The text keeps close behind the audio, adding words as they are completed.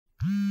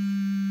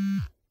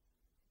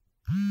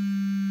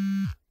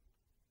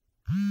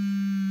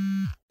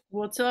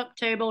What's up,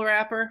 table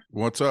wrapper?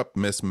 What's up,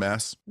 Miss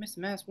Mess? Miss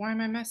Mess, why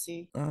am I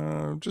messy?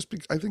 I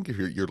think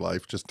your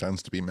life just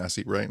tends to be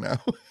messy right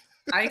now.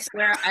 I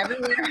swear,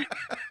 everywhere.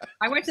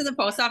 I went to the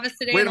post office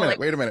today Wait and a minute,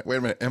 wait a minute, wait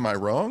a minute. Am I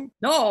wrong?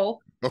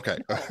 no. Okay.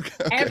 No.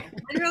 Okay.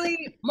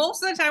 Literally,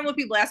 most of the time when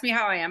people ask me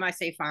how I am, I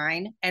say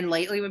fine. And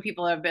lately, when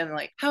people have been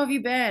like, "How have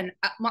you been?"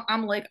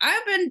 I'm like,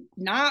 "I've been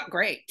not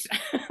great.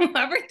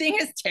 Everything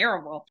is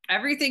terrible.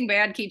 Everything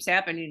bad keeps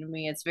happening to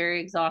me. It's very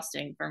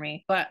exhausting for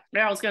me." But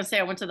yeah, I was gonna say,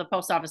 I went to the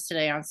post office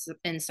today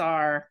and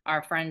saw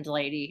our friend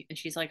lady, and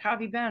she's like, "How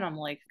have you been?" I'm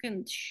like,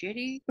 "Fucking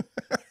shitty."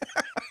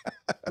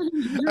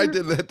 I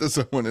did that to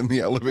someone in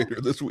the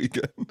elevator this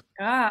weekend.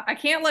 I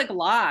can't like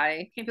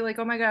lie. Can't be like,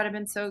 "Oh my God, I've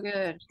been so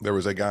good." There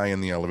was a guy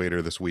in the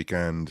elevator this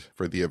weekend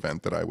for the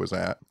event that I was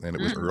at, and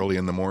it was early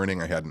in the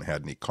morning. I hadn't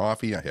had any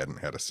coffee. I hadn't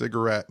had a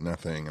cigarette,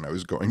 nothing. And I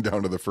was going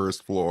down to the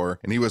first floor,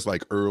 and he was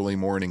like early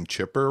morning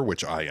chipper,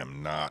 which I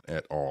am not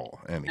at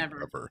all,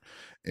 ever.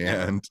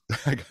 And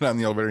I got on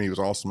the elevator, and he was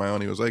all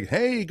smiling. He was like,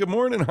 "Hey, good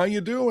morning. How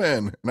you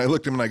doing?" And I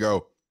looked at him and I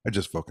go, "I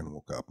just fucking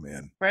woke up,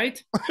 man."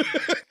 Right?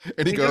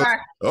 And he goes,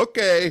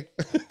 "Okay."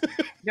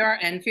 Do our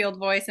Enfield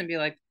voice and be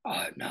like,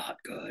 "I'm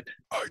not good.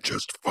 I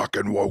just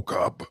fucking woke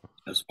up.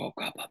 Just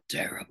woke up. I'm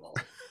terrible."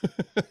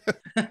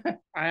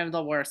 I am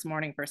the worst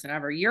morning person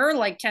ever. You're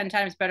like 10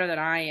 times better than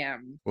I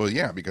am. Well,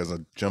 yeah, because I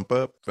jump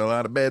up, fell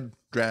out of bed,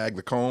 drag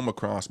the comb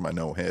across my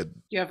no head.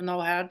 You have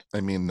no head?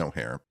 I mean, no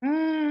hair.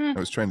 I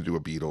was trying to do a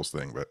Beatles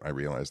thing, but I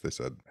realized they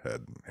said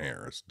head and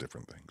hair is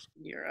different things.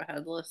 You're a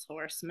headless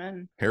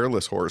horseman.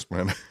 Hairless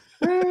Horseman.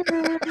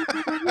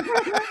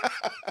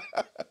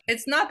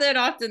 It's not that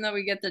often that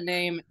we get to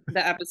name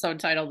the episode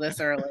title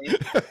this early.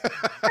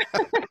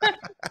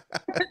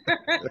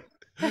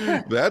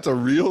 That's a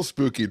real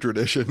spooky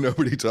tradition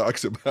nobody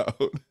talks about.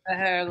 A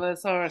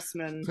hairless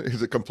horseman.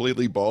 He's a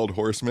completely bald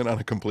horseman on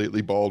a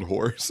completely bald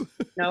horse.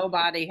 No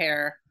body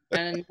hair.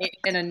 And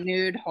a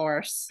nude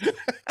horse.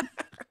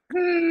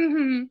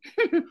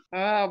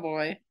 Oh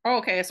boy.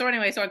 Okay, so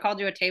anyway, so I called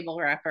you a table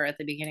wrapper at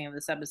the beginning of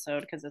this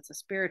episode because it's a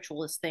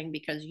spiritualist thing,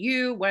 because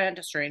you went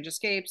to Strange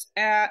Escapes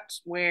at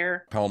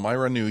where?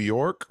 Palmyra, New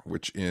York,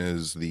 which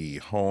is the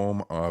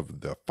home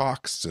of the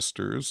Fox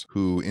sisters,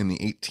 who in the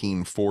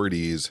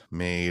 1840s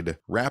made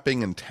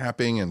rapping and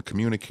tapping and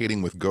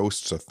communicating with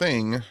ghosts a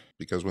thing.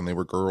 Because when they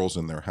were girls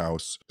in their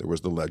house, there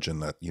was the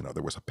legend that,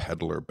 there was a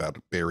peddler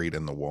buried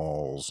in the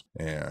walls,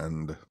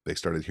 and they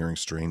started hearing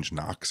strange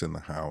knocks in the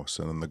house.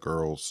 And then the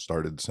girls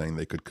started saying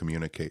they could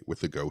communicate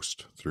with the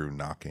ghost through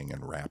knocking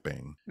and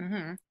rapping.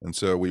 Mm-hmm. And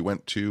so we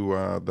went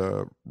to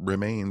the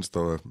remains,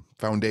 the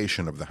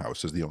foundation of the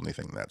house is the only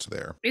thing that's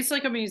there. It's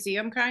like a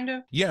museum, kind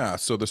of? Yeah,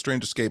 so the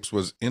Strange Escapes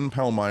was in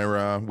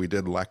Palmyra. We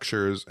did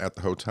lectures at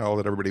the hotel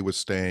that everybody was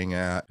staying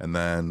at. And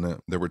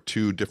then there were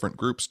 2 different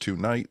groups, 2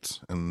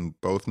 nights, and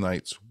both nights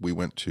we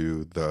went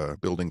to the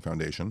building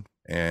foundation.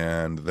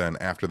 And then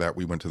after that,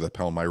 we went to the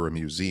Palmyra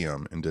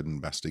Museum and did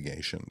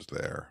investigations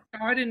there.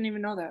 Oh, I didn't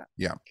even know that.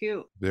 Yeah.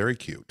 Cute. Very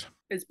cute.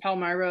 Is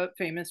Palmyra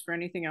famous for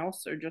anything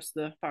else, or just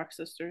the Fox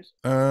sisters?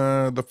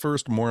 The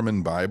first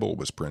Mormon Bible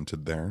was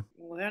printed there.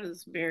 Well, that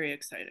is very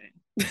exciting.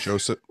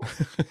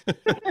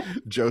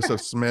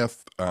 Joseph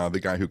Smith, the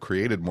guy who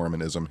created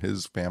Mormonism,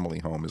 his family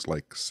home is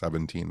like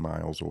 17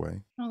 miles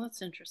away. Oh,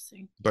 that's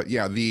interesting. But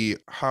yeah, the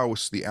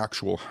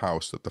actual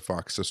house that the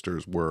Fox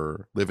sisters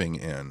were living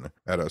in,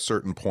 at a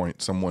certain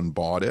point, someone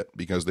bought it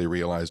because they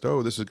realized,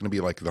 oh, this is going to be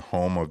like the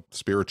home of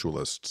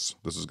spiritualists.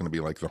 This is going to be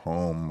like the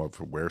home of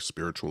where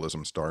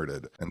spiritualism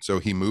started. And so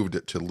he moved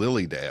it to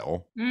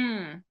Lilydale.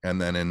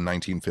 And then in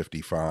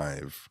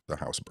 1955, the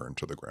house burned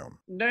to the ground.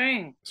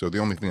 Dang. So the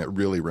only thing that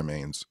really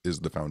remains is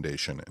the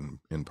foundation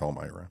in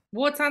Palmyra.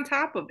 What's on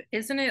top of it?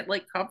 Isn't it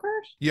like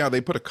covered? Yeah, they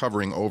put a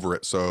covering over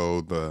it so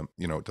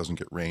it doesn't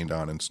get rained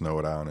on and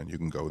snowed on, and you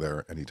can go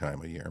there any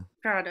time of year.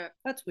 Got it.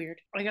 That's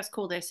weird. I guess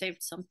cool they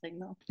saved something,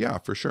 though. Yeah,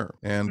 for sure.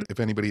 And if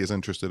anybody is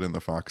interested in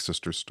the Fox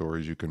Sisters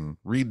stories, you can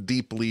read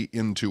deeply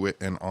into it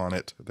and on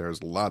it.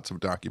 There's lots of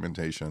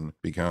documentation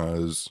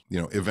because,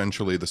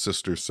 eventually the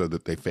sisters said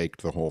that they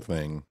faked the whole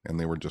thing, and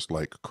they were just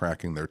like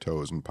cracking their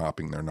toes and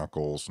popping their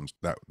knuckles, and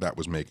that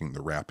was making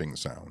the rapping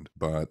sound.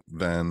 But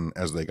then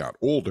as they got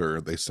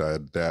older, they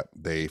said that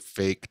they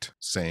faked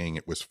saying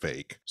it was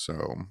fake.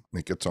 So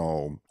it gets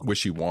all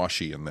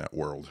wishy-washy in that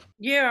world.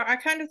 Yeah, I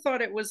kind of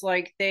thought it was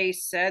like they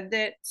said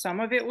that some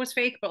of it was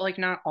fake, but like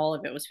not all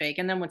of it was fake.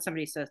 And then when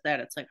somebody says that,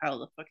 it's like, how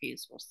the fuck are you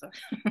supposed to?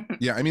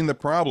 Yeah, I mean, the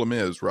problem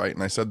is, right,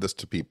 and I said this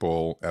to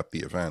people at the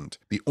event,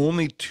 the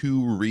only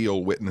 2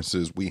 real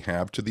witnesses we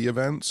have to the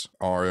events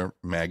are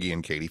Maggie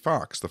and Katie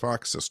Fox, the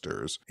Fox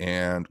sisters,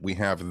 and we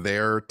have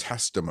their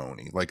testimony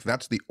testimony. Like,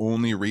 that's the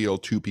only real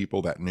two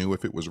people that knew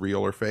if it was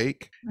real or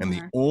fake. And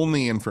the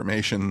only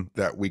information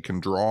that we can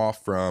draw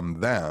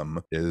from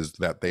them is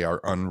that they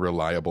are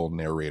unreliable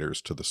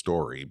narrators to the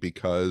story,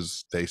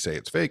 because they say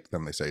it's fake,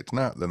 then they say it's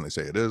not, then they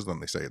say it is, then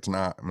they say it's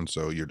not. And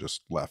so you're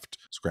just left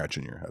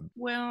scratching your head.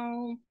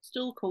 Well,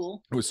 still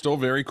cool. It was still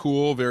very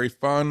cool, very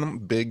fun,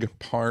 big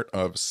part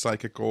of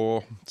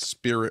psychical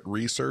spirit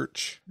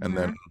research. And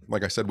then,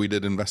 like I said, we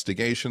did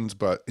investigations,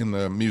 but in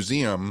the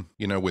museum,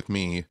 you know, with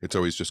me, it's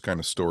always just kind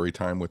of story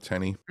time with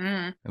Tenney.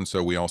 And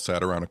so we all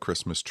sat around a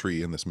Christmas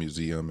tree in this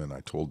museum, and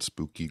I told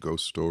spooky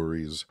ghost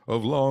stories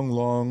of long,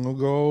 long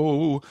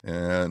ago.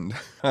 And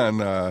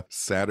on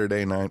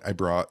Saturday night, I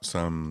brought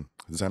some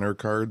Zener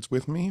cards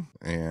with me,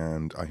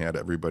 and I had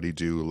everybody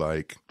do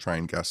like try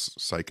and guess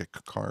psychic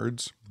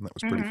cards. And that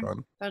was pretty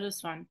fun. That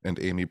is fun. And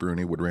Amy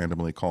Bruni would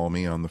randomly call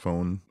me on the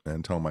phone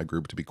and tell my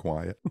group to be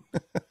quiet.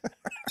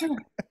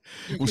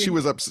 Well, she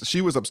was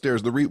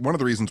upstairs. One of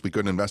the reasons we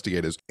couldn't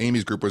investigate is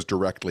Amy's group was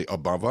directly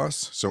above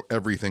us, so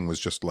everything was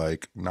just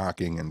like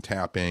knocking and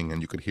tapping,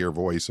 and you could hear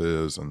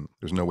voices, and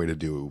there's no way to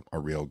do a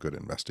real good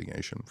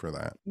investigation for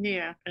that.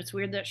 Yeah, it's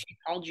weird that she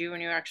called you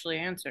when you actually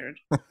answered.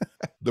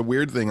 The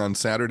weird thing on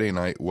Saturday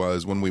night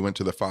was when we went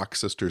to the Fox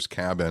sisters'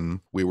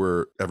 cabin,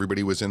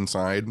 everybody was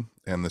inside,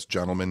 and this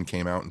gentleman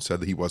came out and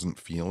said that he wasn't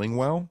feeling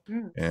well.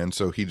 And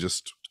so he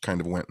just kind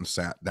of went and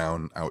sat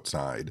down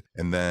outside.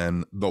 And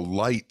then the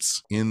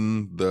lights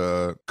in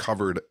the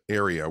covered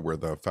area where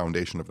the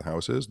foundation of the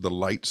house is, the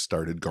lights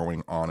started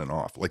going on and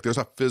off. Like, there's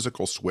a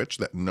physical switch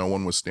that no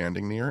one was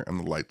standing near, and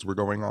the lights were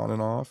going on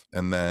and off.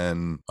 And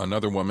then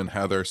another woman,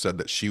 Heather, said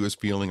that she was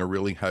feeling a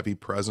really heavy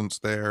presence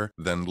there.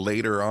 Then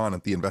later on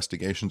at the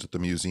investigations at the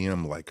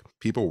museum, like,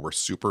 people were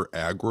super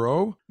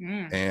aggro.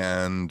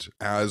 And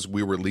as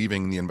we were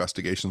leaving, the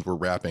investigations were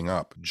wrapping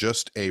up,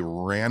 just a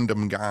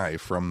random guy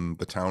from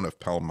the town of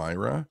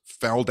Palmyra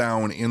fell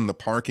down in the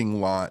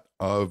parking lot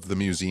of the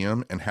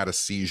museum and had a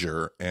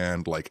seizure,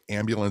 and like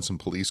ambulance and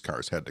police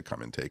cars had to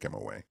come and take him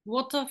away.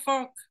 What the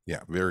fuck?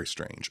 Yeah, very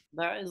strange.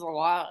 That is a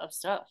lot of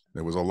stuff.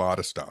 There was a lot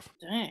of stuff.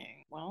 Dang.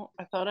 Well,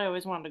 I thought I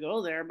always wanted to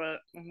go there, but I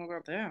don't know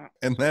about that.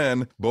 And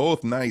then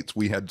both nights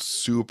we had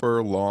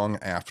super long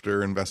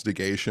after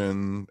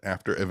investigation,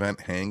 after event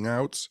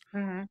hangouts.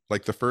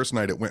 Like the first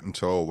night it went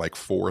until like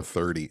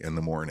 4:30 in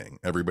the morning.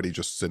 Everybody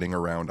just sitting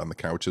around on the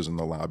couches in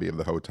the lobby of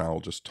the hotel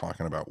just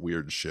talking about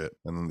weird shit.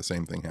 And then the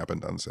same thing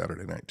happened on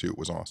Saturday night too. It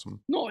was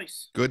awesome.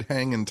 Nice. Good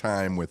hanging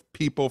time with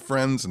people,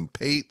 friends, and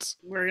Pates.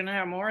 We're going to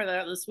have more of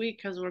that this week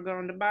because we're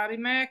going to Bobby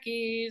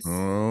Mackey's.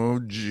 Oh,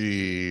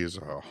 geez.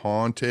 A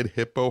haunted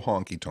hippo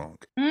honky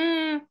tonk.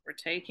 We're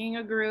taking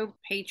a group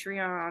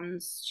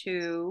Patreons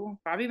to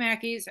Bobby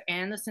Mackey's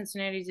and the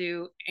Cincinnati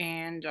Zoo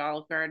and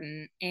Olive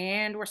Garden,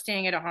 and we're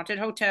staying at a haunted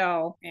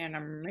hotel, and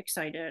I'm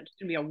excited. It's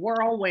gonna be a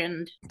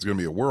whirlwind. It's gonna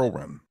be a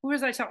whirlwind. Who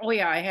was I telling? Oh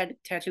yeah, I had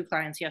tattoo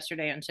clients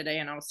yesterday and today,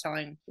 and I was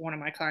telling one of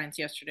my clients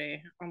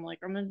yesterday, I'm like,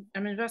 I'm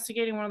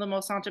investigating one of the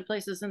most haunted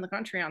places in the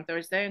country on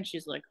Thursday, and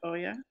she's like, oh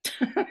yeah.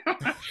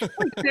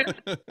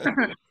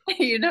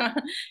 you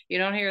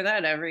don't hear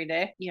that every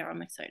day. Yeah,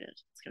 I'm excited.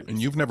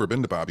 And you've never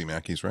been to Bobby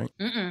Mackey's, right?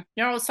 You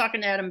know, I was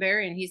talking to Adam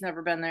Berry, and he's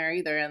never been there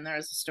either. And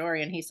there's a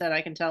story, and he said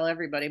I can tell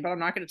everybody, but I'm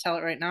not going to tell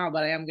it right now.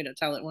 But I am going to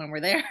tell it when we're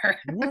there.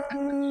 What?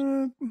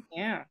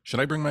 Yeah. Should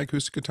I bring my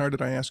acoustic guitar?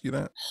 Did I ask you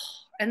that?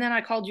 And then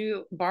I called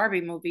you Barbie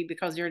movie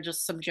because you're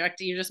just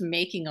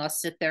making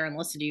us sit there and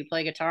listen to you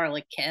play guitar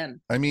like Ken.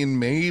 I mean,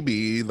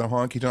 maybe the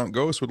honky tonk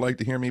ghost would like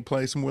to hear me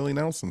play some Willie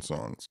Nelson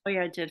songs. Oh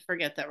yeah, I did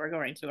forget that we're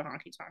going to a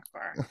honky tonk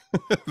bar.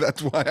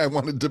 That's why I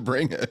wanted to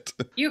bring it.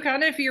 You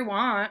can if you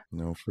want.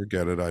 No,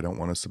 forget it. I don't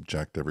want to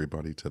subject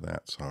everybody to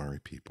that. Sorry,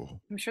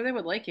 people. I'm sure they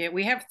would like it.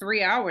 We have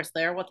 3 hours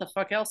there. What the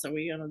fuck else are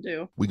we going to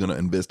do? We're going to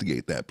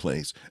investigate that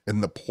place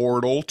and the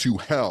portal to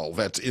hell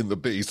that's in the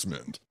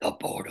basement. The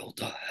portal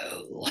to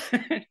hell.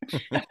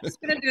 I'm just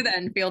going to do the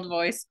Enfield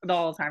voice the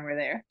whole time we're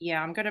there.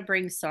 Yeah, I'm going to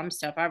bring some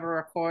stuff. I have a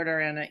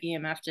recorder and an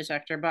EMF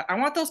detector, but I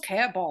want those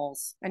cat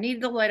balls. I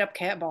need to light up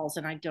cat balls,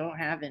 and I don't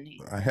have any.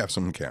 I have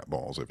some cat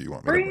balls if you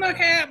want me bring to the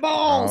cat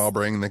balls. I'll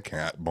bring the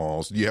cat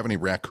balls. Do you have any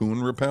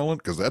raccoon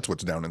repellent? Because that's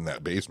what's down in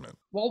that basement.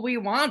 Well, we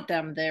want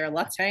them there.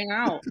 Let's hang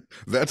out.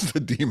 That's the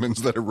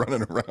demons that are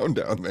running around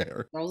down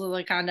there. Those are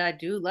the kind I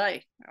do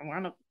like. I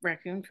want a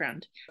raccoon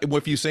friend.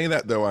 If you say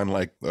that, though, on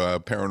like a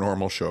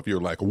paranormal show, if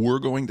you're like, we're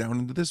going down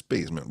into this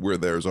basement where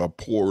there's a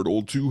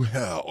portal to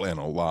hell and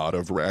a lot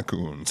of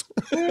raccoons.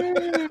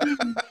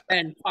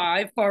 And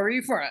 5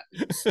 furry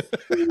friends.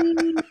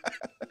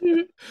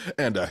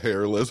 And a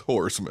hairless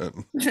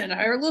horseman. And a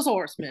hairless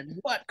horseman.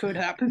 What could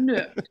happen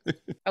next?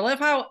 I love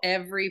how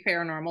every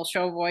paranormal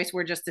show voice,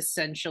 we're just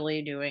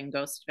essentially doing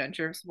Ghost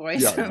Adventures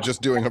voice. Yeah,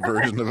 just doing a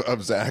version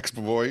of Zach's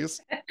voice.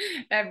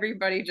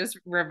 Everybody just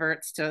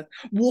reverts to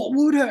what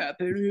would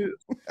happen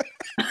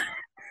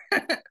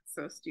if.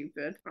 So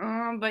stupid.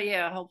 But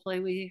yeah, hopefully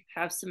we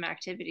have some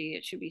activity.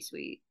 It should be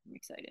sweet. I'm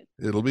excited.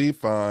 It'll be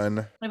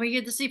fun. And we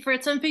get to see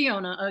Fritz and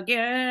Fiona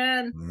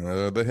again.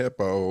 The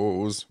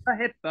hippos. The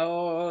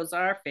hippos,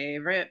 our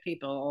favorite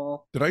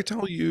people. Did I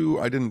tell you?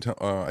 I didn't tell.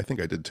 I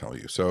think I did tell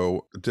you.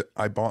 So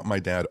I bought my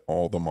dad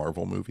all the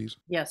Marvel movies.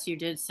 Yes, you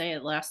did say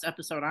it last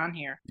episode on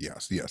here.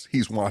 Yes.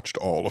 He's watched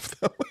all of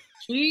them.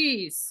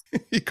 Jeez.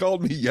 He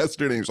called me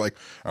yesterday. He was like,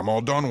 I'm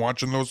all done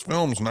watching those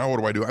films. Now what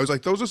do I do? I was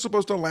like, those are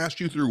supposed to last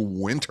you through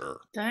winter.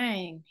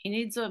 Dang. He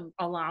needs an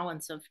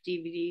allowance of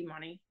DVD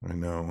money. I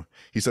know.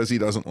 He says he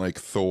doesn't like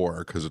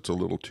Thor because it's a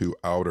little too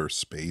outer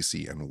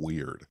spacey and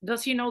weird.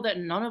 Does he know that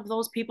none of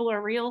those people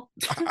are real?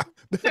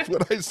 That's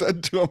what I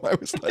said to him. I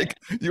was like,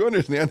 you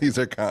understand these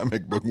are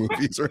comic book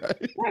movies,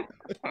 right?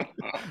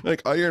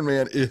 Like Iron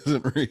Man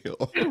isn't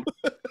real.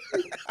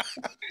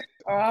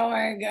 Oh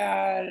my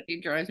God. He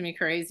drives me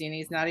crazy and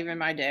he's not even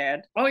my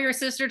dad. Oh, your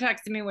sister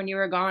texted me when you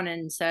were gone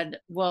and said,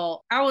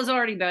 well, I was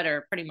already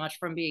better pretty much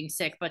from being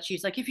sick, but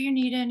she's like, if you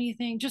need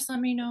anything, just let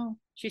me know.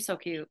 She's so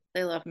cute.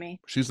 They love me.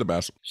 She's the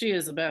best. She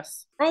is the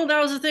best. Oh, that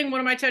was the thing. One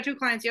of my tattoo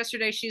clients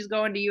yesterday, she's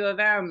going to U of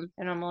M.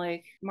 And I'm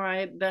like,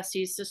 my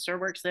bestie's sister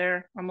works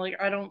there. I'm like,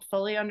 I don't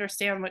fully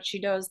understand what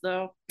she does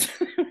though.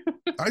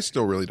 I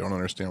still really don't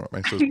understand what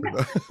my sister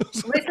does.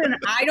 Listen,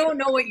 I don't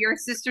know what your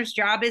sister's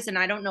job is, and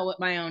I don't know what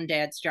my own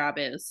dad's job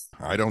is.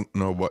 I don't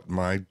know what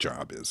my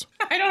job is.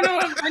 I don't know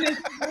what mine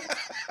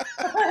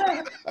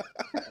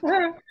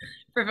is.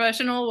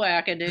 Professional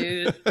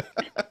wackadoos.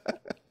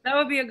 That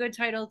would be a good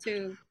title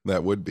too.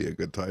 That would be a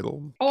good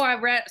title. Oh, I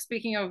read,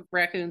 speaking of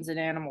raccoons and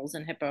animals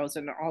and hippos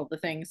and all the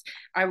things,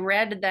 I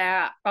read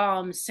that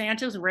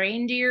Santa's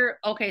reindeer,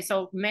 okay,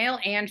 so male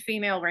and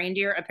female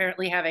reindeer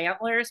apparently have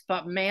antlers,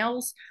 but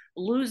males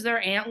lose their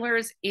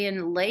antlers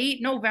in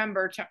late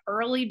November to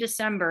early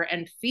December,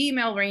 and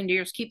female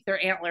reindeers keep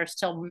their antlers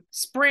till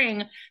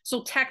spring.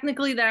 So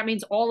technically that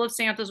means all of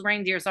Santa's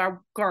reindeers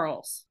are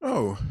girls.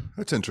 Oh,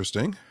 that's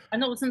interesting. I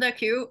know, isn't that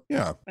cute?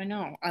 Yeah. I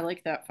know. I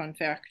like that fun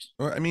fact.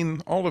 Well, I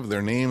mean, all of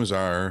their names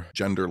are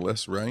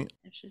genderless, right?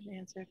 I should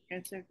answer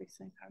this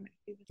thing.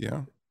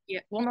 Yeah. Yeah,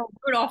 well, no,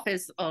 Rudolph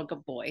is a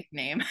good boy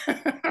name.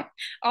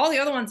 All the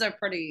other ones are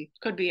pretty,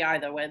 could be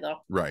either way, though.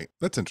 Right.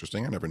 That's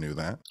interesting. I never knew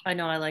that. I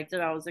know, I liked it.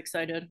 I was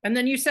excited. And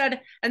then you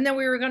said, and then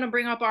we were going to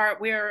bring up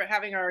we're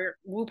having our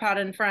Woopod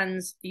and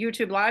Friends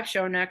YouTube live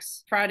show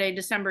next Friday,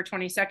 December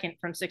 22nd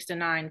from 6 to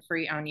 9,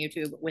 free on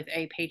YouTube with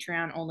a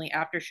Patreon only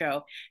after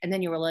show. And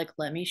then you were like,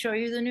 let me show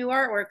you the new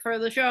artwork for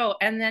the show.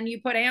 And then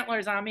you put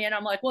antlers on me, and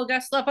I'm like, well,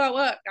 guess what?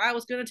 I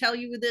was going to tell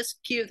you this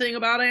cute thing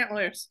about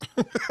antlers.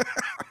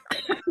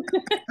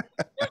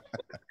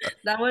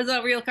 That was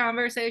a real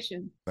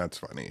conversation. That's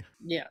funny.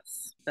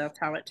 Yes, that's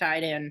how it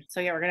tied in. So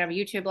yeah, we're gonna have a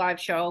YouTube live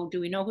show. Do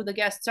we know who the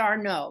guests are?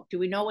 No. Do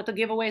we know what the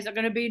giveaways are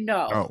gonna be?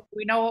 No. Do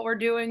we know what we're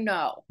doing?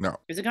 No.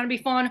 Is it gonna be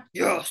fun?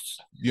 Yes.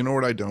 You know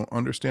what I don't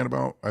understand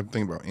about? I'm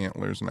thinking about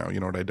antlers now.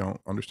 You know what I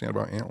don't understand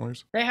about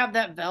antlers? They have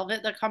that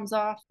velvet that comes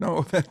off.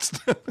 No,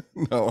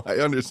 no, I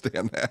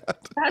understand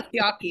that. That's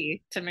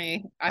yucky to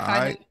me. I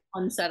find it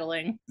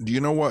unsettling. Do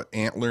you know what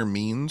antler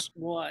means?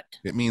 What?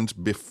 It means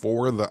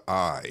before the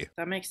eye.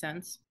 That makes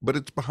sense. But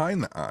it's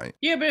behind the eye.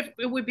 Yeah, but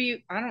it would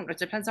be, I don't know, it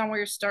depends on where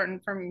you're starting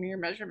from your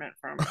measurement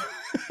from.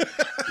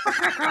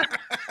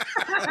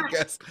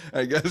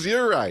 I guess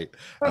you're right.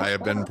 I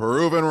have been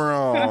proven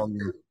wrong.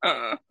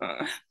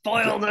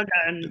 Foiled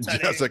again.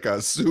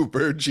 Jessica,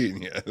 super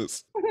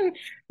genius.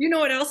 You know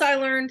what else I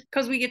learned?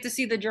 Because we get to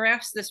see the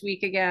giraffes this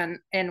week again,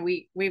 and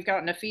we've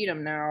gotten to feed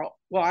them now.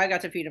 Well, I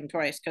got to feed them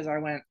twice because I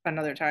went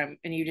another time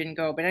and you didn't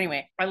go. But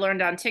anyway, I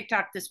learned on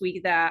TikTok this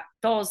week that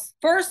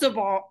first of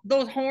all,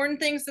 those horn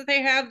things that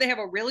they have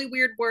a really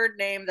weird word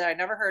name that I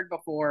never heard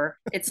before.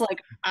 It's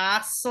like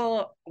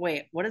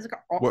what is it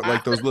called? What,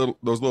 like those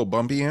little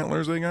bumpy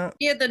antlers they got?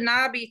 Yeah, the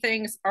knobby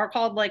things are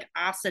called like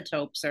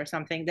ossitopes or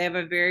something. They have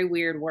a very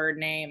weird word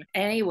name.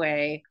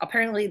 Anyway,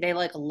 apparently they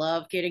like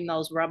love getting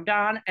those rubbed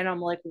on. And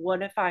I'm like,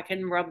 what if I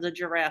can rub the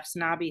giraffe's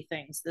knobby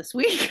things this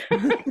week?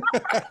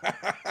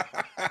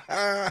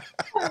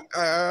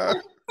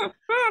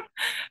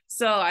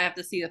 So I have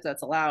to see if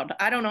that's allowed.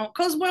 I don't know.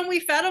 Because when we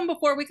fed them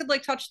before, we could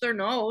like touch their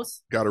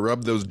nose. Gotta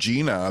rub those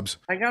G knobs.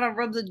 I gotta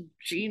rub the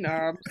G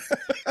knobs.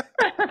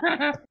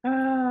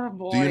 Oh,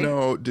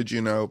 boy. Did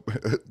you know,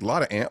 a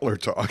lot of antler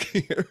talk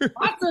here.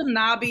 Lots of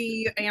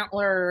knobby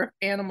antler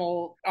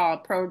animal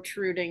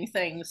protruding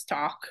things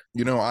talk.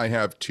 You know, I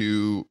have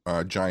two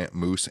giant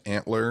moose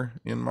antler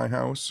in my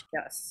house.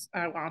 Yes,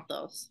 I want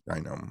those. I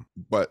know.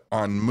 But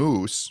on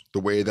moose, the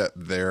way that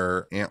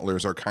their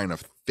antlers are kind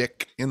of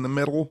thick in the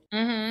middle,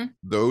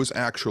 those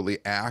actually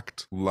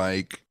act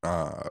like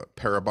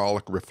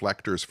parabolic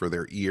reflectors for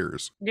their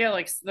ears. Yeah,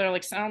 like they're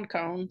like sound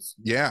cones.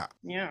 Yeah,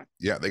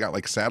 they got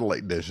like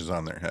satellite dishes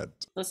on their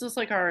heads. This is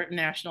like our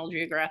National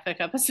Geographic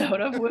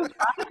episode of Woop.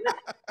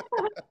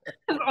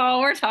 That's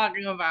all we're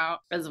talking about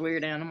is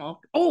weird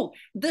animal. Oh,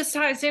 this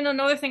ties in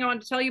another thing I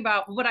wanted to tell you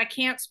about, but I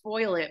can't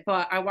spoil it.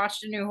 But I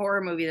watched a new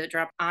horror movie that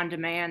dropped on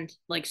demand,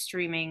 like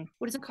streaming.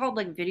 What is it called?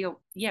 Like video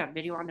Yeah,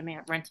 video on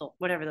demand, rental,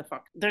 whatever the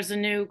fuck. There's a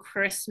new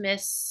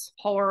Christmas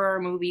horror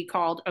movie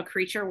called A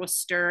Creature Was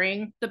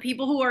Stirring. The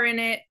people who are in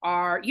it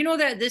are, you know,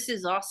 that This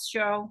Is Us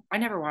show? I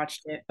never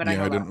watched it, but I Yeah,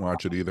 know I that. didn't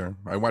watch it either.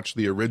 I watched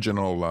the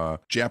original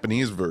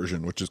Japanese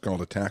version, which is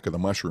called Attack of the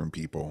Mushroom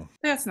People.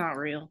 That's not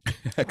real.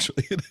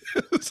 Actually, it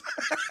is.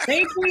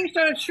 They changed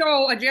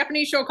a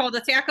Japanese show called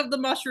Attack of the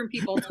Mushroom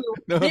People to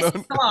No, This no,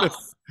 Is no,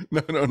 Us.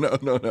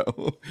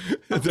 no.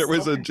 I'm There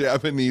was a sorry.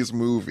 Japanese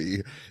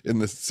movie in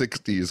the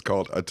 60s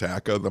called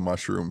Attack of the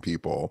Mushroom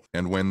People.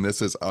 And when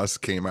This Is Us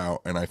came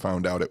out, and I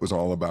found out it was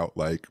all about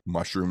like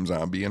mushroom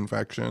zombie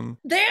infection.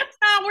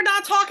 We're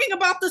not talking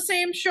about the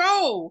same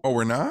show. Oh,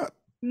 we're not?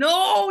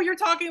 No, you're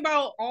talking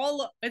about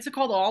is it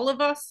called All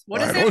of Us?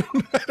 What is it?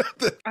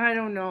 Don't. I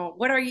don't know.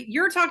 What are you?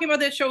 You're talking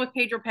about that show with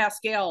Pedro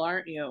Pascal,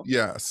 aren't you?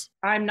 Yes.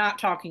 I'm not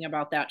talking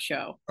about that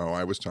show. Oh,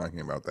 I was talking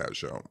about that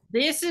show.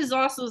 This is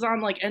also on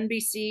like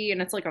NBC,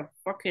 and it's like a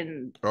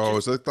fucking. Oh,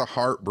 it's like the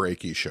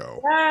heartbreaky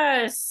show.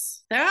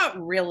 Yes, that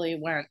really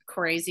went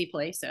crazy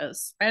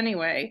places.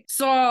 Anyway,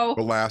 so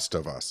The Last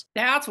of Us.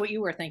 that's what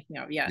you were thinking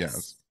of. Yes.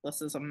 Yes. This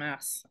is a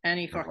mess.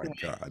 Any Oh my fucking way.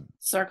 God.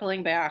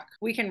 Circling back,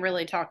 we can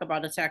really talk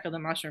about Attack of the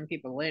Mushroom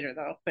People later,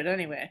 though. But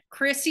anyway,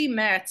 Chrissy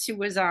Metz, who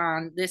was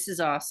on This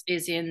Is Us,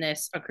 is in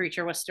this A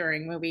Creature Was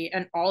Stirring movie,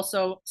 and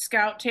also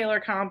Scout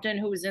Taylor Compton,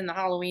 who was in the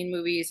Halloween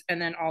movies,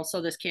 and then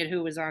also this kid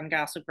who was on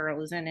Gossip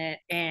Girl is in it.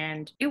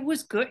 And it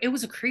was good. It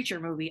was a creature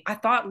movie. I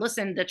thought,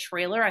 listen, the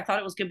trailer, I thought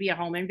it was gonna be a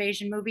home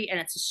invasion movie,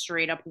 and it's a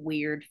straight up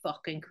weird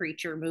fucking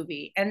creature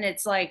movie. And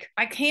it's like,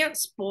 I can't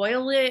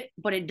spoil it,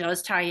 but it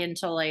does tie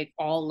into like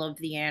all of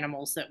the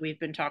animals that we've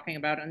been talking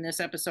about in this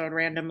episode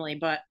randomly.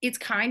 But it's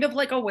kind of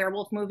like a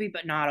werewolf movie,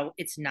 but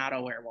it's not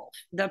a werewolf.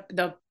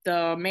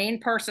 The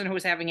main person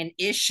who's having an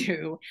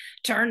issue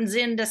turns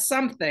into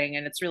something,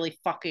 and it's really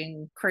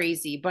fucking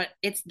crazy. But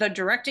the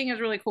directing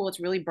is really cool. It's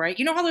really bright.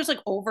 You know how there's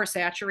like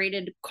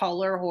oversaturated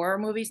color horror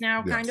movies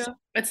now, kind Yes. of?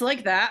 It's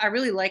like that. I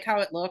really like how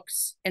it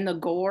looks, and the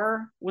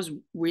gore was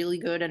really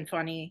good and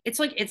funny. It's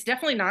like, it's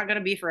definitely not going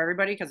to be for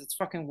everybody because it's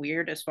fucking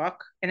weird as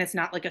fuck, and it's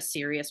not like a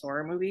serious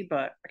horror movie,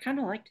 but I kind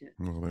of liked it.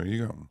 Well, there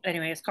you go.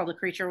 Anyway, it's called The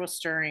Creature Was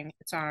Stirring.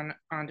 It's on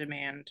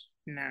demand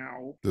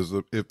now.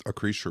 If a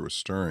creature was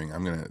stirring,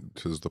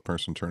 does the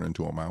person turn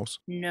into a mouse?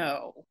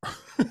 No.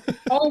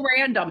 All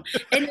random.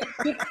 And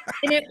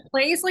it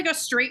plays like a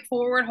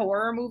straightforward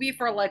horror movie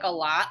for like a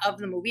lot of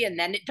the movie, and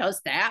then it does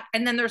that.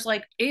 And then there's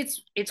like,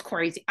 it's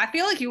crazy. I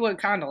feel like you would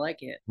kind of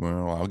like it.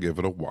 Well, I'll give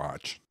it a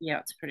watch. Yeah,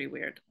 it's pretty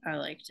weird. I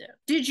liked it.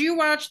 Did you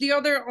watch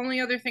only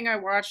other thing I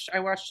watched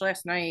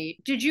last night?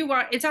 Did you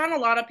watch? It's on a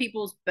lot of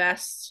people's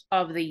best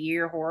of the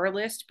year horror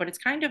list, but it's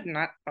kind of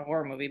not a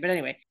horror movie. But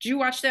anyway, did you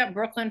watch that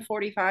Brooklyn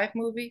 45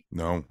 movie?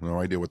 No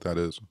idea what that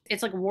is.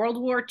 It's like World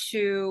War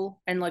II,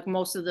 and like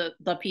most of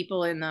the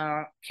people in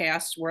the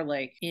cast were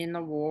like in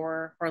the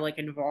war or like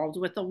involved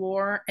with the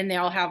war, and they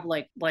all have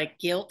like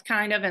guilt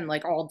kind of, and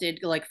like all did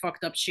like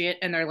fucked up shit,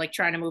 and they're like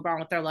trying to move on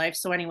with their life.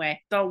 So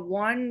anyway,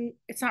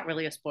 it's not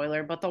really a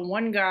spoiler, but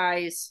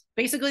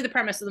basically the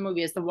premise of the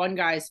movie is the one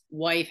guy's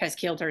wife has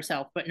killed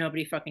herself, but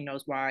nobody fucking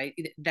knows why.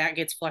 That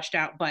gets flushed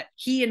out, but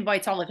he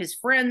invites all of his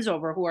friends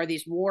over who are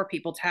these war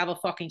people to have a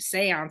fucking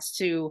seance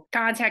to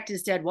contact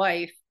his dead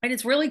wife. And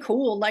it's really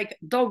cool. Like,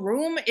 the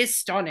room is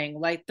stunning.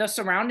 Like, the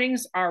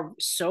surroundings are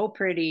so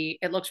pretty.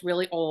 It looks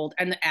really old,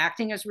 and the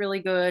acting is really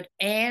good.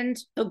 And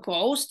the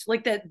ghost,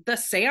 like the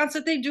seance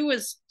that they do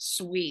is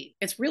sweet.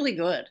 It's really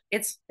good.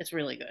 It's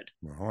really good.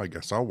 Well, I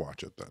guess I'll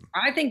watch it then.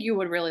 I think you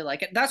would really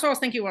like it. That's what I was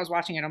thinking when I was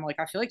watching it. I'm like,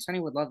 I feel like Sunny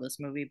would love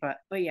this movie, but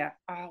yeah.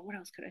 What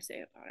else could I say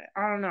about it?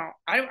 I don't know.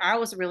 I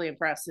was really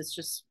impressed. It's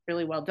just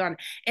really well done,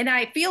 and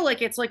I feel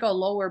like it's like a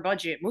lower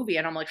budget movie.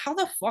 And I'm like, how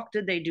the fuck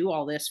did they do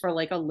all this for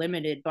like a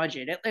limited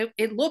budget?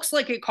 It looks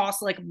like it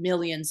costs like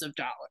millions of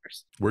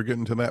dollars. We're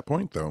getting to that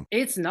point though.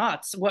 It's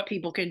nuts what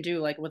people can do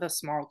like with a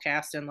small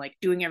cast and like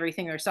doing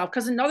everything themselves.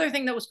 Because another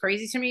thing that was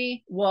crazy to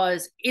me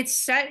was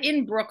it's set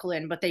in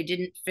Brooklyn, but they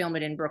didn't film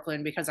it in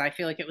Brooklyn because I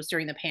feel like it was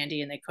during the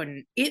pandy and they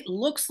couldn't. It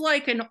looks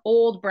like an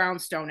old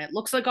brownstone. It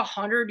looks like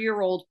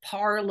 100-year-old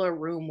parlor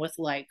room with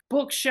like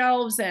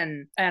bookshelves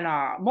and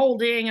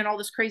molding and all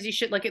this crazy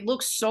shit. Like, it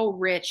looks so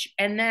rich.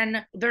 And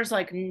then there's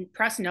like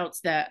press notes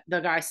that the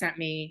guy sent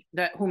me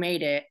who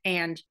made it,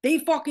 and they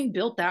fucking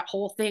built that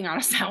whole thing on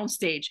a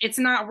soundstage. It's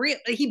not real.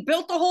 He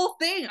built the whole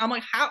thing. I'm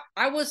like, how?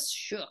 I was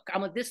shook.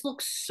 I'm like, this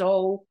looks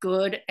so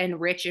good and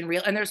rich and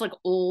real. And there's like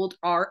old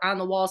art on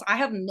the walls. I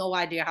have no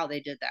idea how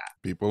they did that.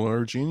 People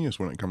are genius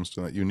when it comes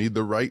to that. You need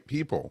the right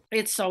people.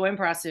 It's so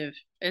impressive.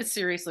 It's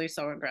seriously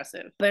so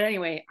impressive. But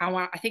anyway,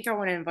 I think I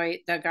want to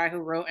invite that guy who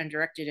wrote and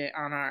directed it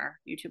on our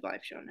YouTube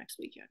live show next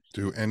weekend.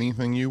 Do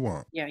anything you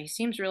want. Yeah, he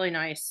seems really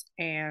nice.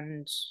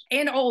 And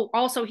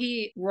also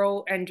he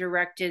wrote and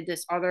directed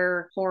this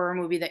other horror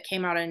movie that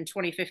came out in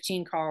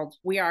 2015 called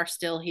We Are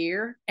Still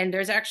Here. And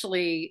there's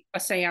actually a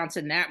seance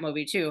in that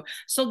movie too.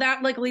 So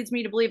that like leads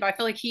me to believe, I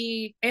feel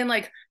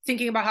like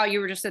thinking about how you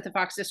were just at the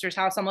Fox sisters'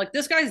 house, I'm like,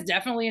 this guy's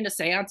definitely into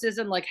seances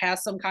and like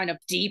has some kind of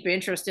deep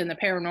interest in the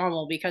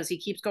paranormal because he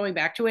keeps going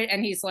back to it,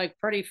 and he's like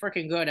pretty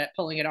freaking good at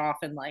pulling it off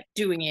and like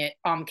doing it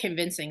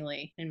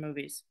convincingly in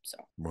movies. So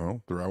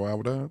Well, throw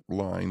out a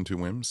line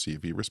to him, see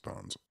if he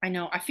responds. I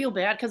know I feel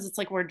bad because it's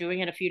like we're doing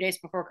it a few days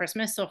before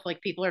Christmas, so if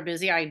like people are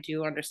busy, I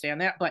do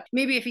understand that. But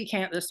maybe if he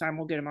can't this time,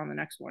 we'll get him on the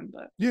next one.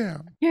 But Yeah.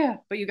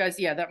 but you guys,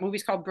 yeah, that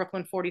movie's called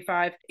Brooklyn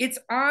 45. It's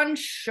on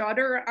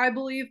Shudder, I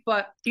believe,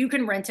 but you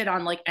can rent it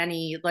on like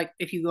any, like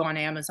if you go on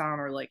Amazon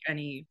or like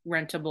any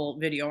rentable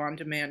video on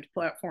demand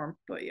platform.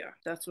 But yeah,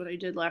 that's what I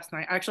did last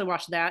night. I actually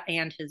watched that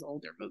and his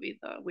older movie,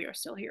 the We Are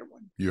Still Here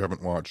one. You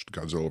haven't watched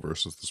Godzilla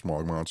versus the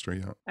Smog Monster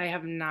yet? I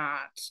have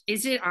not.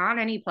 Is it on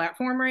any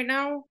platform right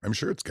now? I'm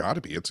sure it's got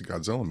to be. It's a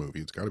Godzilla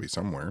movie. It's got to be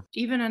somewhere.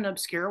 Even an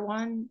obscure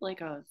one?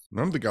 Like a...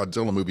 None of the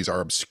Godzilla movies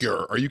are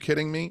obscure. Are you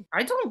kidding me?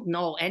 I don't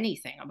know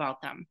anything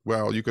about them.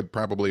 Well, you could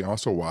probably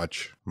also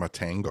watch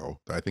Matango.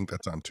 I think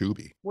that's on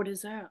Tubi. What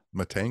is that?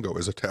 Matango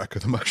is Attack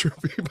of the Mushroom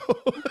People.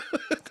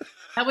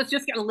 That was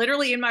just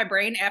literally in my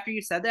brain after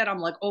you said that. I'm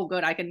like, oh,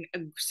 good. I can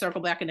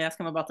circle back and ask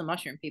him about the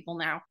mushroom people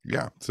now.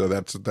 Yeah, so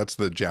that's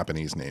the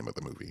Japanese name of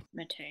the movie.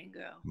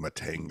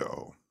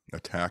 Matango.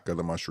 Attack of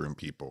the Mushroom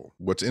People.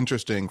 What's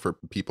interesting for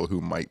people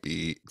who might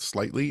be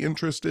slightly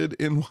interested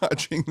in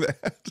watching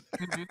that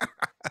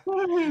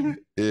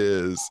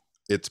is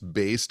it's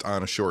based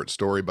on a short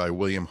story by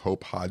William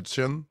Hope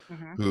Hodgson,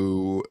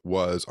 who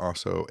was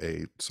also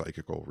a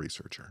psychical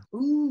researcher.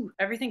 Ooh,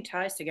 everything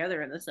ties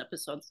together in this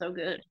episode. So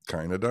good.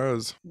 Kind of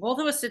does. Both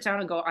of us sit down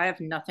and go, I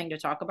have nothing to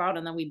talk about.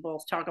 And then we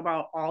both talk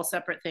about all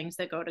separate things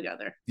that go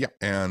together. Yeah,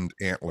 and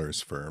antlers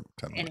for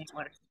 10 minutes.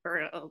 Antlers for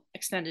an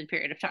extended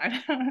period of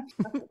time.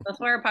 That's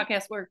why our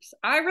podcast works.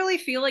 I really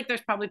feel like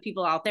there's probably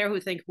people out there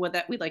who think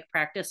that we like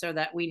practice or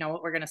that we know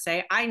what we're going to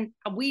say.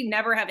 We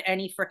never have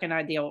any freaking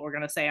idea what we're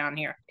going to say on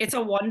here. It's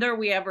a wonder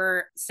we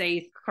ever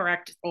say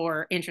correct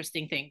or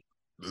interesting thing.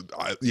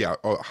 Yeah.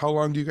 How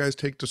long do you guys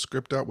take to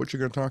script out what you're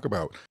going to talk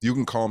about? You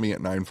can call me at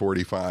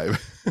 9:45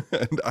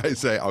 and I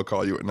say, I'll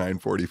call you at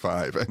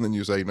 9:45. And then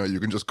you say, no, you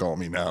can just call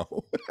me now.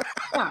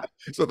 Yeah.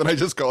 So then I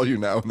just call you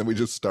now and then we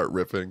just start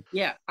riffing.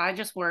 Yeah. I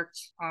just worked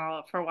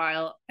for a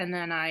while and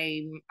then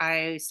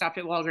I stopped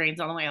at Walgreens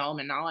on the way home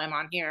and now I'm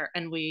on here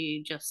and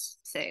we just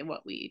say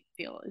what we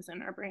feel is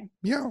in our brain.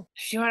 Yeah.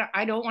 Sure.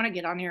 I don't want to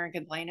get on here and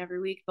complain every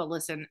week, but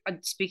listen,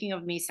 speaking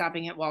of me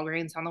stopping at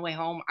Walgreens on the way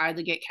home, I had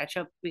to get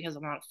ketchup because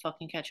I'm not a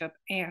fucking ketchup,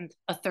 and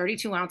a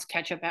 32-ounce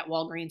ketchup at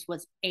Walgreens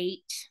was $8.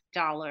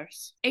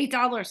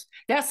 $8.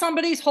 That's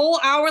somebody's whole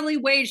hourly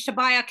wage to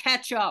buy a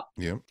ketchup.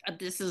 Yeah.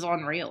 This is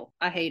unreal.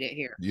 I hate it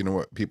here. You know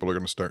what people are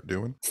going to start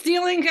doing?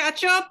 Stealing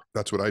ketchup?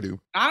 That's what I do.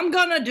 I'm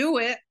gonna do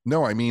it.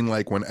 No, I mean,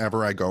 like,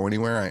 whenever I go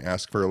anywhere, I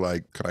ask for,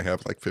 like, could I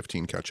have, like,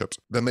 15 ketchups?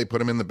 Then they put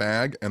them in the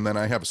bag, and then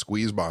I have a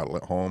squeeze bottle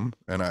at home,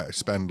 and I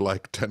spend,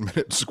 like, 10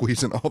 minutes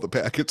squeezing all the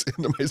packets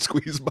into my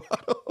squeeze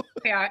bottle.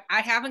 Okay,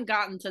 I haven't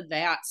gotten to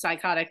that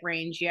psychotic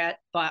range yet,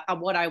 but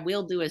what I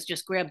will do is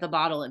just grab the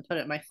bottle and put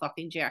it in my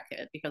fucking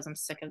jacket because I'm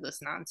sick of this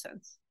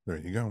nonsense. There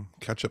you go.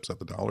 Ketchup's at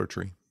the Dollar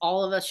Tree.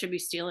 All of us should be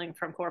stealing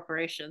from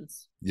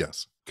corporations.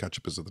 Yes,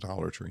 ketchup is at the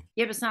Dollar Tree.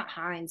 Yeah, but it's not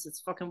Heinz. It's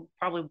fucking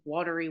probably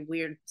watery,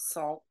 weird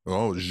salt.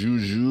 Oh,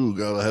 Juju,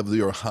 gotta have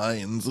your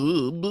Heinz.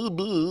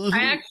 I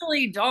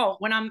actually don't.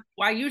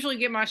 I usually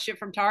get my shit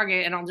from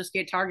Target and I'll just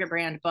get Target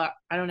brand, but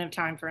I don't have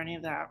time for any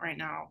of that right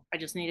now. I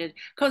just needed,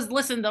 because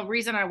listen, the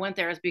reason I went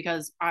there is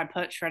because I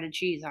put shredded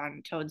cheese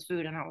on Toad's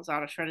food and I was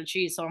out of shredded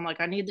cheese. So I'm like,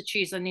 I need the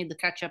cheese, I need the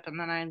ketchup, and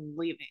then I'm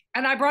leaving.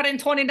 And I brought in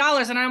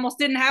 $20 and I almost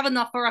didn't have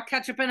enough for a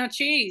ketchup and a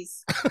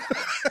cheese.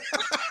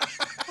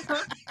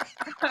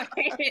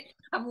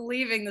 I'm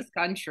leaving this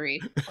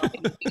country.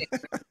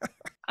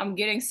 I'm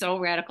getting so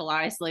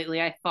radicalized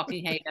lately. I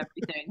fucking hate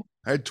everything.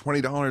 I had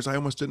 $20. I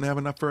almost didn't have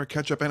enough for a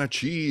ketchup and a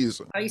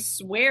cheese. I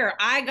swear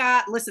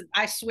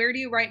I swear to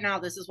you right now,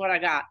 this is what I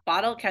got.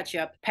 Bottle of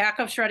ketchup, pack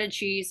of shredded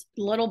cheese,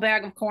 little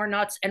bag of corn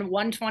nuts, and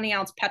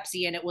 120-ounce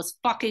Pepsi, and it was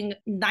fucking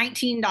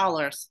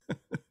 $19.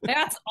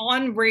 That's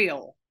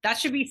unreal. That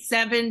should be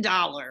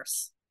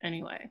 $7.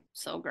 Anyway,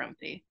 so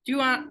grumpy. Do you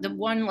want the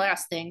one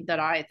last thing that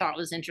I thought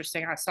was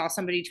interesting? I saw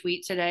somebody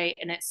tweet today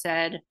and it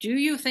said, do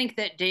you think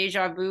that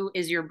déjà vu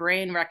is your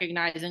brain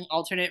recognizing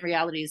alternate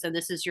realities and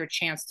this is your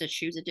chance to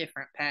choose a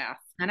different path?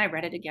 And I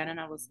read it again and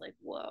I was like,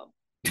 whoa.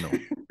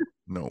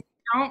 No.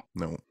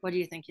 No. What do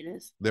you think it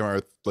is? There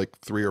are like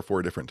 3 or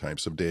 4 different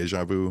types of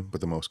déjà vu,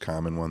 but the most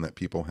common one that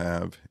people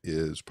have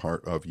is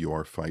part of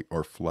your fight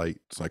or flight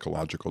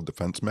psychological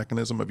defense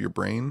mechanism of your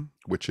brain,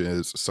 which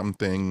is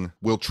something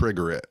will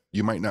trigger it.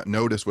 You might not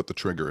notice what the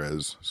trigger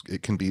is.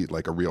 It can be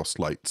like a real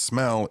slight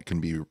smell. It can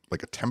be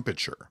like a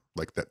temperature,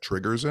 like that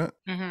triggers it.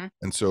 Mm-hmm.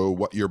 And so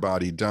what your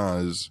body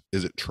does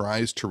is it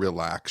tries to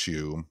relax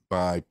you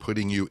by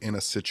putting you in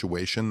a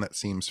situation that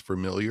seems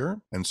familiar.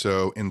 And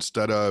so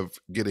instead of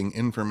getting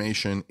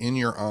information in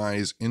your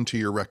eyes, into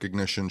your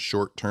recognition,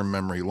 short-term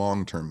memory,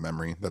 long-term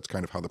memory, that's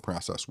kind of how the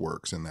process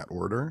works in that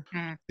order.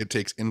 Mm. It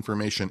takes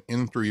information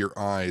in through your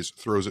eyes,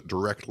 throws it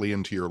directly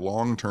into your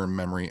long-term long-term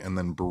memory and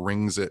then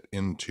brings it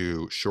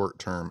into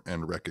short-term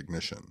and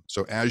recognition.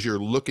 So as you're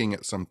looking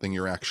at something,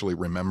 you're actually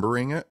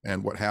remembering it.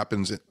 And what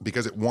happens,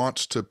 because it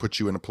wants to put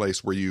you in a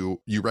place where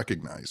you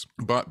recognize.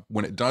 But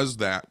when it does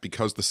that,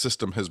 because the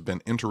system has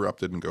been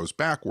interrupted and goes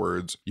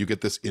backwards, you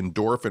get this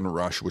endorphin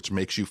rush, which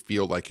makes you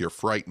feel like you're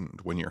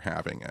frightened when you're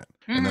having it.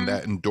 And then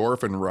that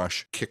endorphin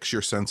rush kicks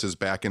your senses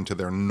back into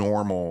their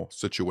normal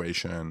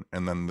situation,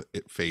 and then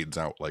it fades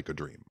out like a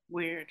dream.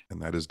 Weird. And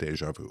that is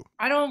déjà vu.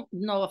 I don't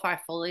know if I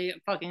fully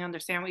fucking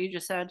understand what you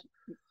just said.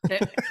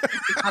 This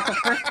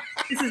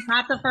is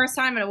not the first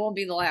time, and it won't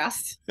be the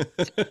last.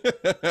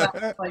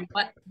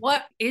 But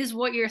what is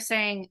what you're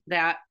saying,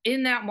 that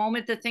in that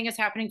moment the thing is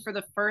happening for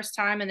the first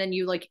time and then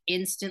you like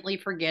instantly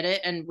forget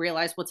it and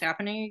realize what's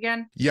happening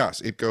again?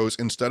 Yes, it goes,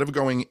 instead of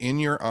going in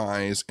your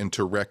eyes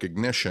into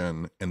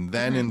recognition and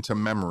then into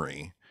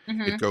memory,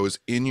 it goes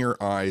in your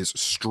eyes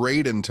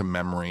straight into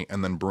memory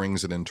and then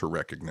brings it into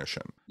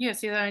recognition. Yeah,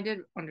 see, that I did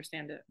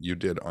understand it. You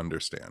did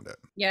understand it.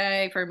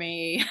 Yay for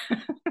me.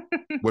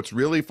 What's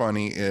really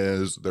funny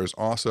is there's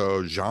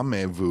also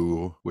Jamais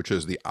vu, which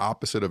is the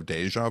opposite of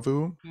déjà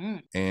vu.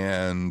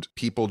 And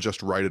people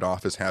just write it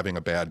off as having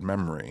a bad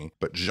memory.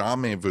 But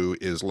Jamais vu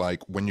is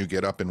like when you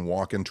get up and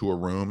walk into a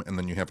room and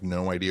then you have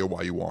no idea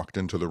why you walked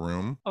into the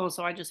room. Oh,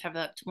 so I just have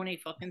that 20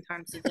 fucking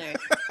times a day.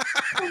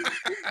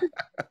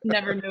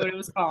 Never knew what it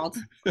was called.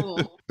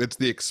 Cool. It's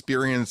the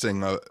experiencing,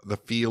 the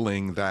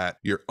feeling that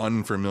you're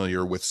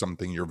unfamiliar with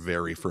something you're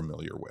very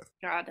familiar with.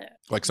 Got it.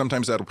 Like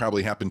sometimes that'll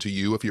probably happen to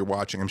you if you're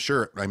watching. I'm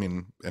sure, I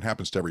mean, it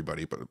happens to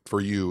everybody, but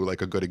for you,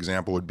 like a good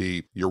example would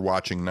be you're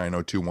watching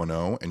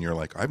 90210 and you're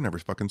like, I've never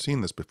fucking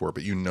seen this before,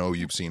 but you know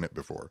you've seen it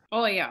before.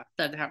 Oh, yeah.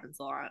 That happens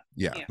a lot.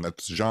 Yeah.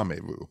 That's jamais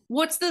vu.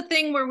 What's the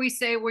thing where we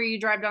say where you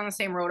drive down the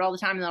same road all the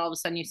time and then all of a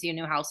sudden you see a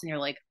new house and you're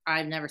like,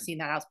 I've never seen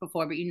that house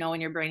before, but you know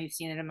in your brain you've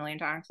seen it a million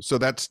times? So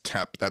that's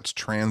TEP. That's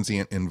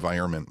transient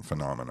environment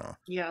phenomena.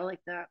 Yeah, I like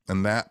that.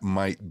 And that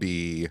might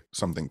be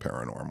something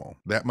paranormal.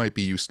 That might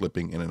be you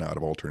slipping in and out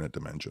of alternate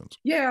dimensions.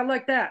 Yeah, I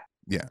like that.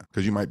 Yeah,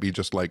 because you might be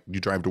just like,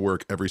 you drive to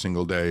work every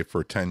single day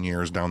for 10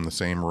 years down the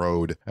same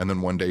road. And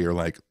then one day you're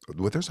like,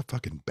 well, there's a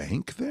fucking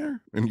bank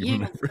there? And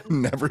you've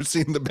never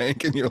seen the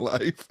bank in your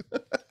life.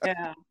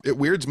 Yeah. It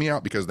weirds me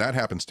out because that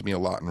happens to me a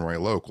lot in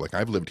Royal Oak. Like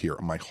I've lived here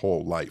my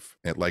whole life.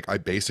 And like I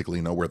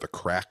basically know where the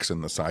cracks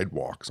in the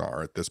sidewalks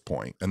are at this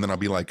point. And then I'll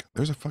be like,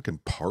 there's a fucking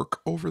park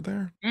over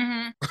there?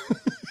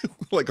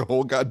 Like a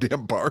whole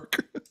goddamn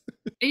park.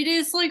 It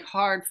is like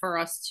hard for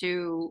us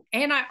to,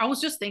 and I was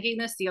just thinking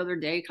this the other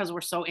day because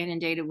we're so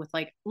inundated with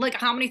like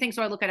how many things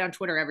do I look at on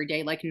Twitter every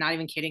day? Like not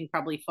even kidding,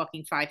 probably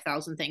fucking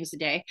 5,000 things a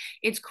day.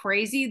 It's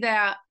crazy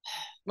that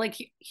like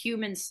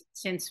humans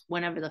since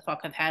whenever the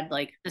fuck have had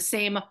like the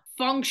same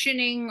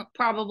functioning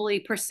probably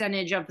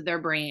percentage of their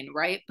brain,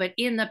 right? But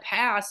in the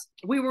past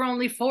we were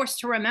only forced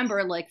to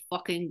remember like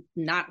fucking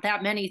not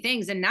that many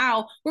things, and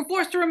now we're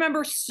forced to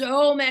remember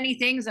so many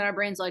things and our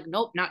brain's like,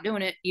 nope, not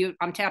doing it.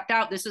 I'm tapped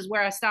out. This is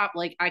where I stop.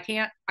 Like I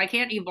can't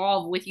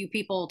evolve with you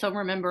people to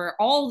remember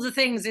all the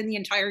things in the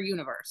entire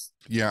universe.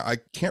 Yeah, I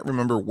can't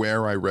remember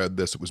where I read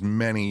this. It was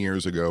many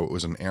years ago. It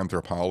was an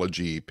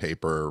anthropology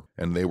paper,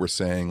 and they were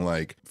saying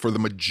like for the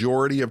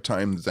majority of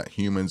times that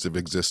humans have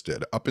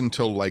existed, up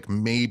until like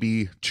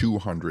maybe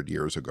 200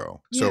 years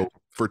ago. Yeah. So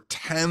for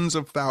tens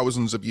of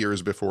thousands of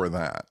years before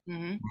that,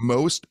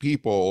 most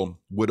people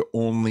would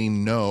only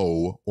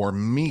know or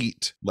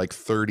meet like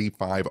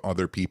 35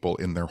 other people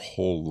in their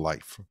whole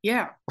life.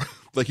 Yeah.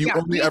 Like you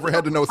only ever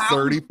had to know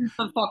 30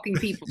 fucking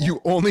people.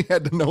 You only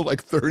had to know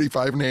like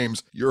 35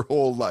 names your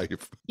whole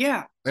life.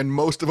 Yeah. And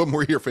most of them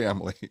were your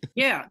family.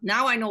 Yeah.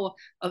 Now I know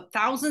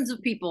thousands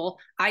of people.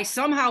 I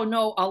somehow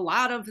know a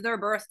lot of their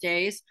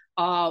birthdays,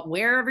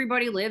 where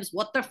everybody lives,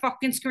 what their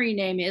fucking screen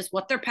name is,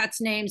 what their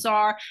pets' names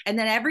are, and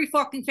then every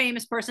fucking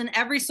famous person,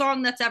 every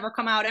song that's ever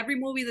come out, every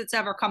movie that's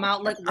ever come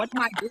out. Like, what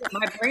am I doing?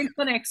 My brain's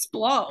gonna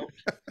explode.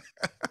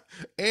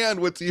 And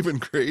what's even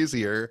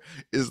crazier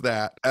is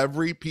that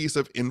every piece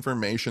of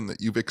information that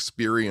you've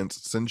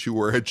experienced since you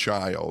were a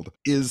child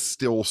is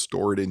still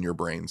stored in your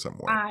brain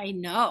somewhere. I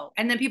know.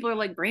 And then people are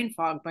like, brain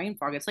fog, brain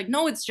fog. It's like,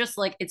 no, it's just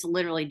like, it's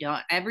literally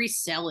done. Every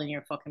cell in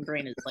your fucking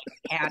brain is like,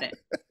 had it.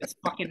 It's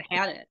fucking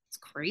had it. It's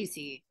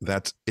crazy.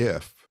 That's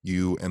if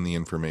you and the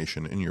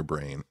information in your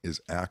brain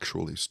is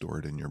actually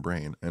stored in your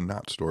brain and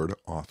not stored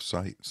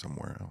off-site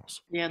somewhere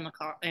else. Yeah,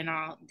 in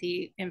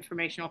the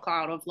informational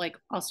cloud of like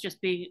us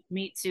just being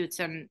meat suits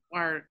and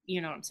our,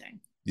 you know what I'm saying?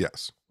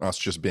 Yes, us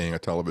just being a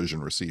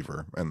television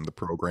receiver and the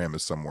program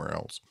is somewhere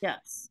else.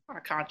 Yes,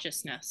 our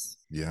consciousness.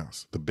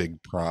 Yes, the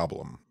big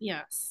problem.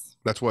 Yes.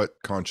 That's what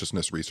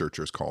consciousness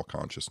researchers call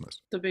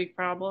consciousness. The big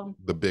problem?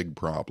 The big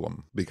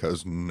problem,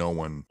 because no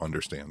one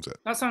understands it.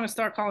 That's what I'm going to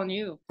start calling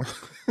you.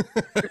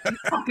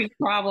 The big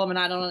problem, and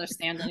I don't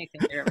understand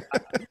anything here.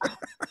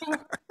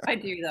 I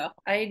do, though.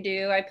 I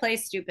do. I play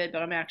stupid,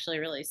 but I'm actually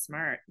really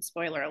smart.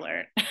 Spoiler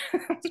alert.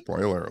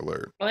 Spoiler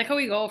alert. I like how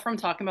we go from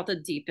talking about the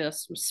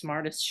deepest,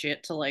 smartest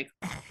shit to like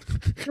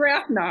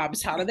giraffe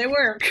knobs. How do they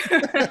work?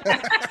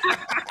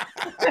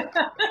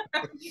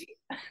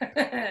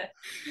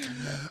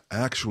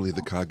 Actually,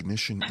 the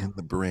cognition in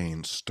the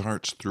brain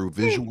starts through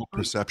visual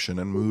perception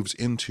and moves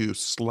into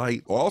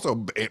slight.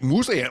 Also,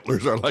 moose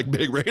antlers are like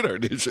big radar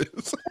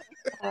dishes.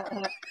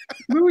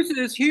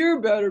 Mooses hear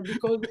better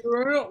because of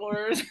their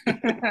antlers.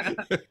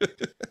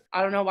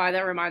 I don't know why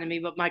that reminded me,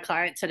 but my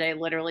client today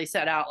literally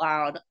said out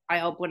loud, I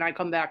hope when I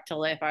come back to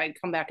life, I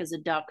come back as a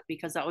duck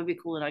because that would be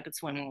cool and I could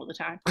swim all the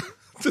time.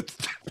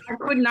 I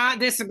could not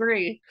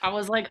disagree. I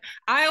was like,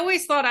 I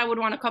always thought I would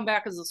want to come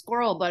back as a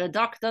squirrel, but a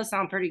duck does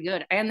sound pretty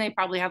good. And they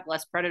probably have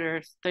less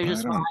predators. They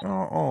just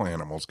all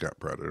animals got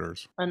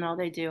predators. Oh, no,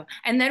 they do.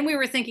 And then we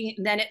were thinking,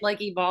 then it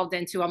like evolved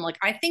into, I'm like,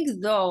 I think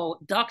though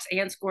ducks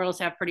and squirrels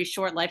have pretty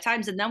short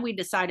lifetimes. And then we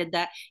decided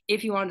that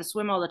if you wanted to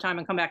swim all the time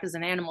and come back as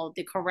an animal,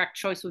 the correct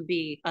choice would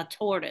be a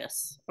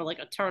tortoise or like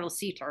a turtle,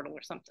 sea turtle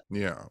or something.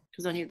 Yeah.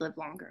 Because then you'd live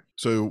longer.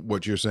 So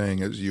what you're saying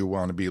is you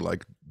want to be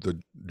like the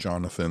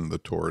Jonathan the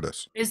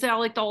tortoise. Is that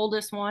like the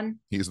oldest one?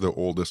 He's the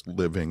oldest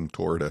living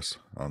tortoise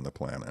on the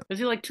planet. Is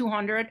he like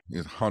 200?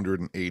 He's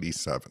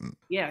 187.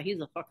 Yeah, he's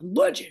a fucking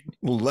legend.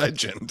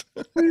 Legend.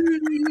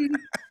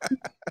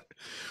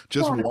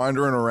 Just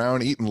wandering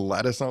around eating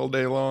lettuce all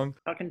day long.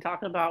 Fucking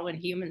talking about when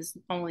humans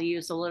only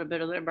used a little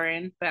bit of their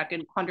brain back in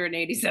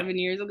 187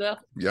 years ago.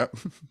 Yep.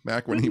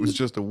 Back when he was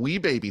just a wee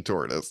baby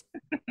tortoise.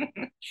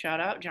 Shout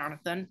out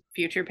Jonathan,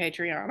 future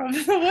Patreon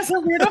of What's a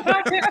Weirdo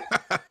Podcast.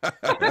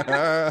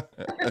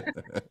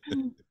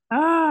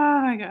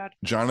 Oh my God.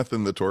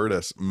 Jonathan the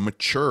tortoise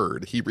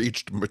matured. He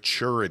reached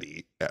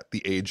maturity at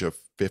the age of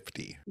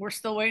 50. We're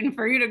still waiting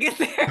for you to get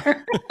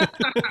there.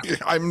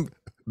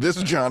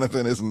 This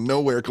Jonathan is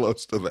nowhere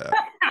close to that.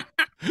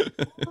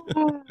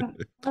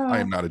 I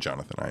am not a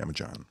Jonathan. I am a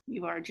John.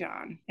 You are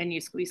John, and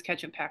you squeeze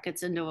ketchup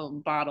packets into a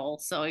bottle,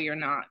 so you're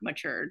not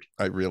matured.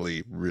 I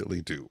really,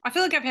 really do. I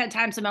feel like I've had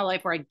times in my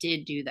life where I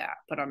did do that,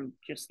 but I'm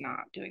just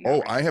not doing that. Oh,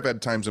 right. I have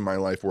had times in my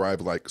life where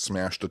I've like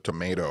smashed a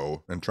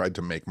tomato and tried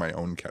to make my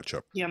own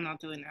ketchup. Yeah, I'm not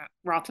doing that.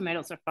 Raw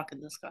tomatoes are fucking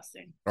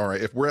disgusting. All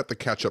right, if we're at the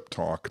ketchup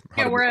talk,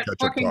 we're at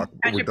fucking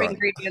ketchup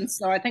ingredients,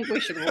 so I think we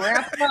should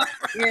wrap up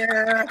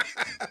here.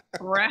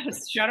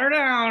 Shut her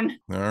down.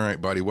 All right,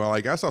 buddy. Well,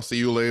 I guess I'll see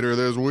you later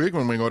this week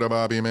when we go to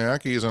Bobby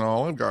Mackey's and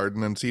Olive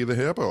Garden and see the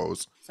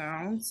hippos.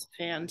 Sounds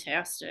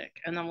fantastic.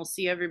 And then we'll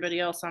see everybody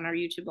else on our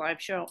YouTube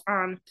live show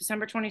on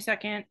December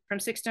 22nd from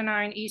 6 to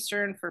 9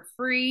 Eastern for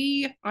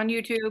free on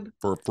YouTube.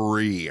 For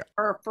free.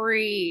 For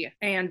free.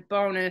 And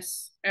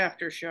bonus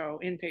after show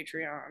in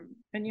Patreon.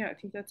 And yeah, I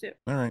think that's it.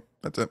 All right.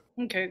 That's it.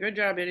 Okay. Good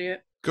job,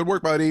 idiot. Good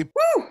work, buddy.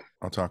 Woo!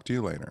 I'll talk to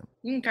you later.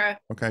 Okay.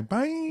 Okay.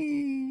 Bye.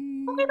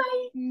 Okay,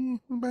 bye.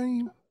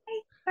 Bye.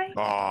 Bye.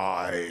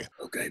 Bye.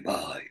 Okay,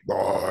 bye.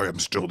 Bye. I'm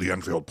still the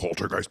Enfield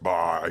poltergeist.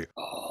 Bye.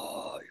 Oh.